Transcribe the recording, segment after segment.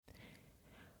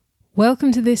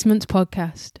Welcome to this month's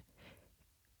podcast.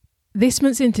 This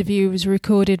month's interview was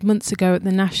recorded months ago at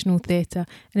the National Theatre,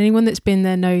 and anyone that's been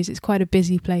there knows it's quite a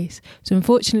busy place, so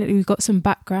unfortunately we've got some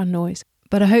background noise,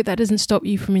 but I hope that doesn't stop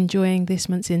you from enjoying this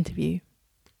month's interview.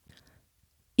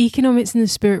 Economics in the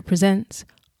Spirit presents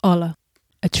Ola,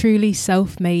 a truly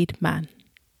self-made man.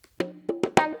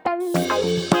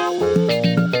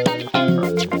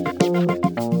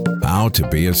 How to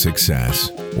be a success.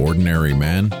 Ordinary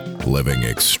men living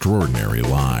extraordinary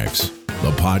lives. The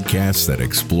podcast that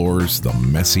explores the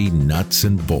messy nuts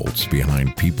and bolts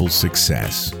behind people's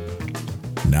success.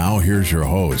 Now here's your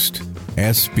host,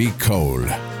 S.B. Cole,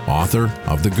 author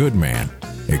of The Good Man,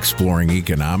 Exploring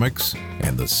Economics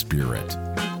and the Spirit.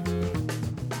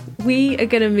 We are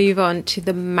going to move on to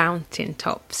the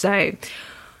Mountaintop. So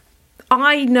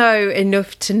I know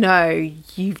enough to know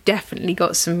you've definitely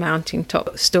got some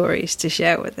Mountaintop stories to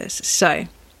share with us. So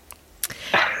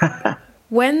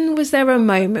when was there a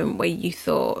moment where you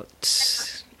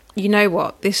thought, you know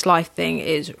what, this life thing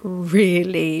is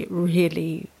really,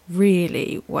 really,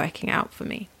 really working out for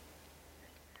me?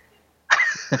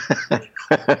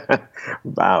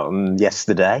 About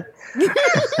yesterday.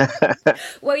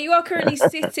 Well, you are currently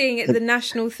sitting at the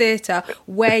National Theatre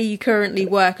where you currently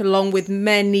work, along with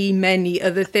many, many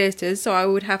other theatres, so I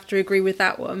would have to agree with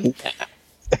that one.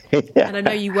 Yeah. And I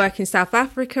know you work in South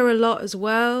Africa a lot as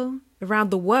well,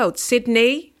 around the world.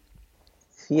 Sydney?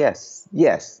 Yes.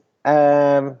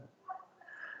 I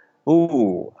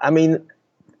mean,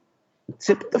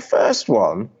 the first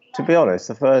one, to be honest,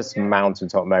 the first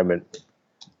Mountaintop moment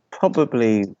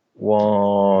probably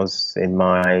was in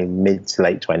my mid to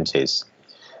late 20s,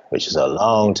 which is a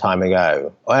long time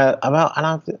ago. And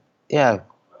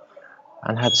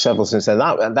had several since then.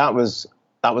 That was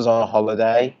on a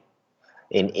holiday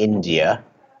in India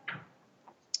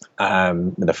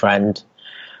with a friend,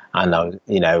 and I was,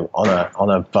 on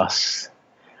a bus,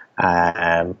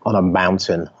 on a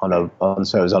mountain,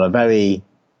 so it was on a very,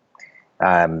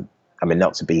 I know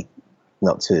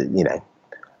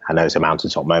it's a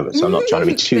mountaintop moment, so I'm not trying to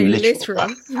be too literal.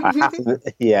 I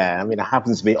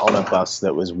happened to be on a bus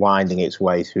that was winding its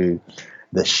way through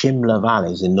the Shimla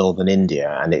valleys in northern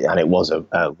India, and it was a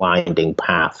winding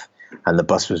path, and the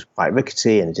bus was quite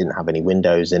rickety and it didn't have any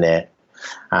windows in it,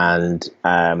 and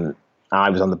I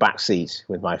was on the back seat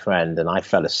with my friend, and I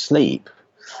fell asleep,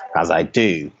 as I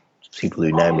do. People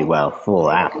who know me well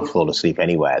I can fall asleep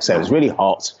anywhere. So it was really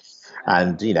hot.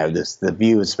 And, the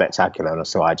view was spectacular, and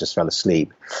so I just fell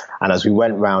asleep. And as we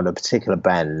went round a particular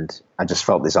bend, I just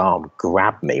felt this arm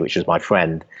grab me, which was my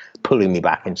friend, pulling me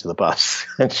back into the bus.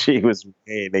 And she was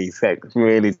really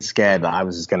scared that I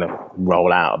was just going to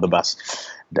roll out of the bus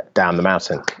down the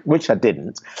mountain, which I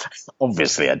didn't.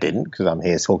 Obviously I didn't, because I'm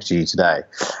here talking to you today.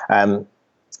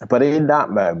 But in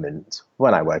that moment,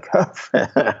 when I woke up,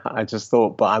 I just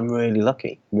thought, but I'm really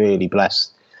lucky, really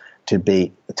blessed to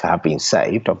have been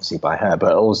saved, obviously by her,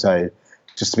 but also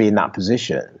just to be in that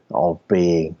position of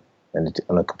being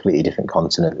on a completely different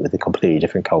continent with a completely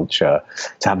different culture,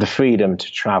 to have the freedom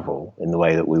to travel in the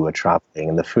way that we were traveling,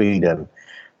 and the freedom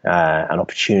and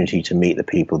opportunity to meet the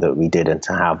people that we did, and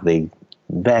to have the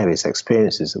various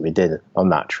experiences that we did on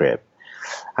that trip,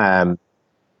 and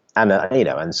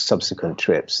subsequent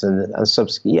trips, and I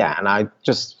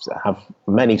just have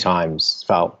many times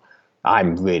felt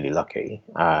I'm really lucky,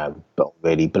 but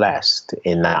really blessed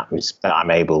in that respect.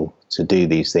 I'm able to do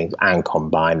these things and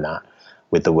combine that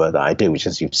with the work that I do, which,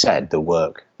 as you've said, the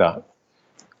work that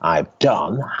I've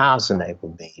done has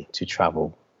enabled me to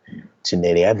travel to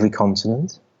nearly every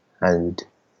continent, and,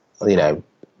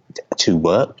 to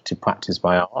work, to practice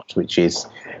my art, which is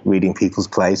reading people's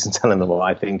plays and telling them what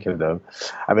I think of them.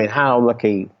 I mean, how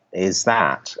lucky is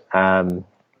that? And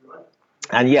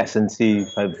to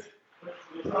have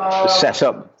set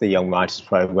up the Young Writers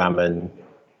Program and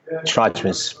try to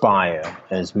inspire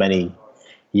as many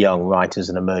young writers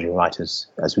and emerging writers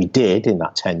as we did in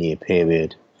that 10-year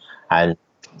period, and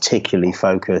particularly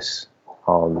focus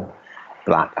on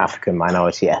Black, African,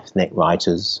 minority, ethnic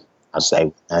writers, as they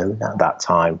were known at that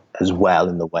time, as well,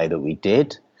 in the way that we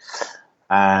did,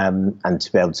 and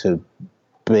to be able to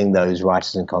bring those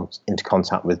writers into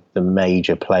contact with the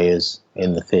major players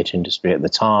in the theatre industry at the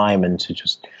time, and to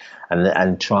just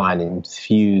and try and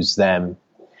infuse them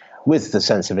with the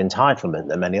sense of entitlement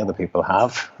that many other people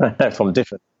have from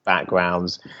different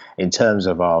backgrounds in terms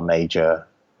of our major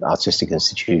artistic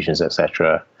institutions,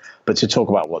 etc. But to talk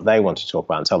about what they want to talk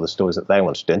about and tell the stories that they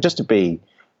want to do, and just to be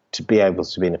able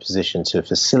to be in a position to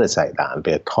facilitate that and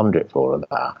be a conduit for all of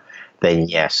that, then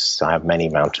yes, I have many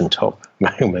Mountaintop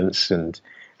moments, and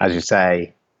as you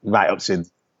say, right up to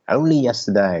only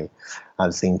yesterday, I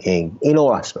was thinking, in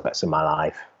all aspects of my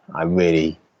life, I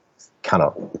really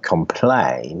cannot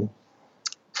complain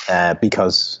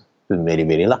because I'm really,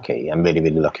 really lucky. I'm really,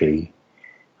 really lucky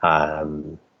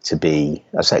to be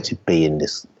in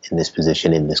this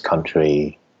position in this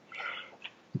country,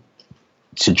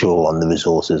 to draw on the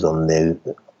resources, on the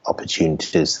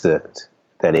opportunities that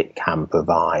it can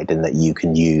provide, and that you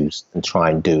can use and try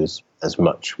and do as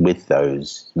much with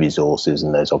those resources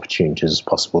and those opportunities as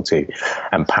possible to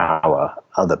empower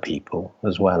other people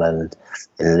as well, and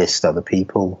enlist other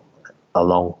people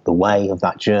along the way of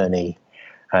that journey.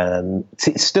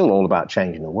 It's still all about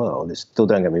changing the world. It's still,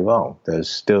 don't get me wrong, there's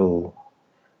still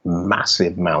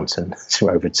massive mountain to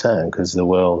overturn because the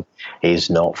world is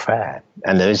not fair,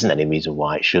 and there isn't any reason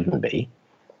why it shouldn't be.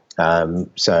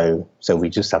 So we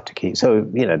just have to keep. So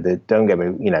don't get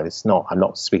me. It's not. I'm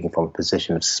not speaking from a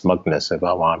position of smugness of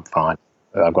I'm fine.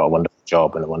 I've got a wonderful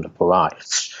job and a wonderful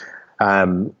life.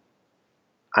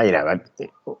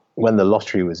 When the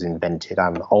lottery was invented,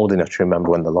 I'm old enough to remember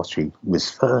when the lottery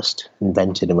was first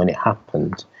invented and when it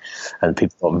happened, and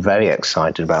people got very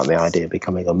excited about the idea of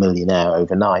becoming a millionaire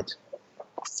overnight.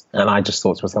 And I just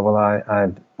thought to myself, well,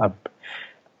 I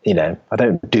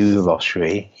don't do the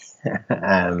lottery.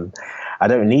 I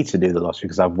don't need to do the lottery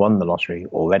because I've won the lottery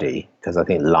already. Because I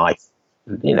think life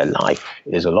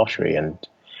is a lottery, and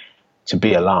to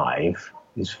be alive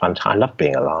is fantastic. I love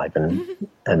being alive,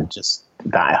 and just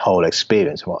that whole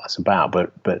experience, what that's about.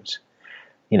 But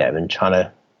and trying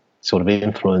to sort of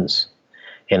influence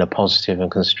in a positive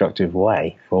and constructive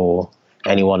way for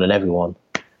anyone and everyone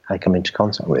I come into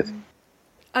contact with.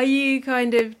 Are you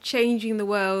kind of changing the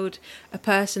world a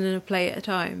person and a play at a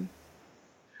time?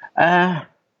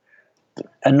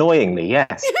 Annoyingly,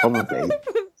 yes, probably.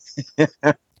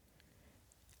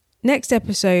 Next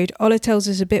episode, Ola tells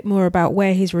us a bit more about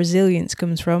where his resilience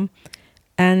comes from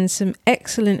and some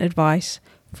excellent advice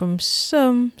from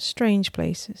some strange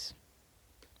places.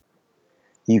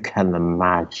 You can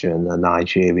imagine a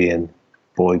Nigerian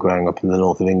boy growing up in the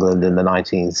north of England in the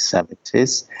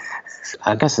 1970s.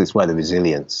 I guess it's where the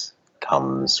resilience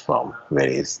comes from,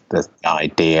 really. It's the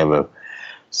idea of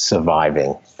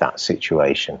surviving that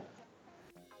situation.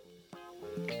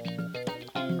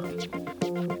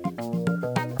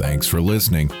 Thanks for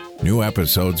listening. New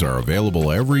episodes are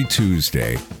available every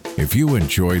Tuesday. If you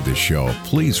enjoyed the show,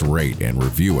 please rate and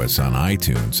review us on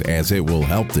iTunes, as it will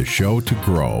help the show to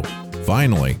grow.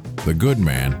 Finally, The Good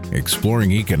Man,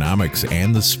 Exploring Economics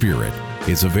and the Spirit,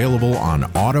 is available on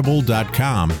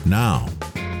audible.com now.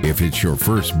 If it's your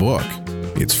first book,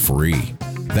 it's free.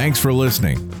 Thanks for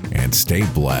listening, and stay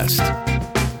blessed.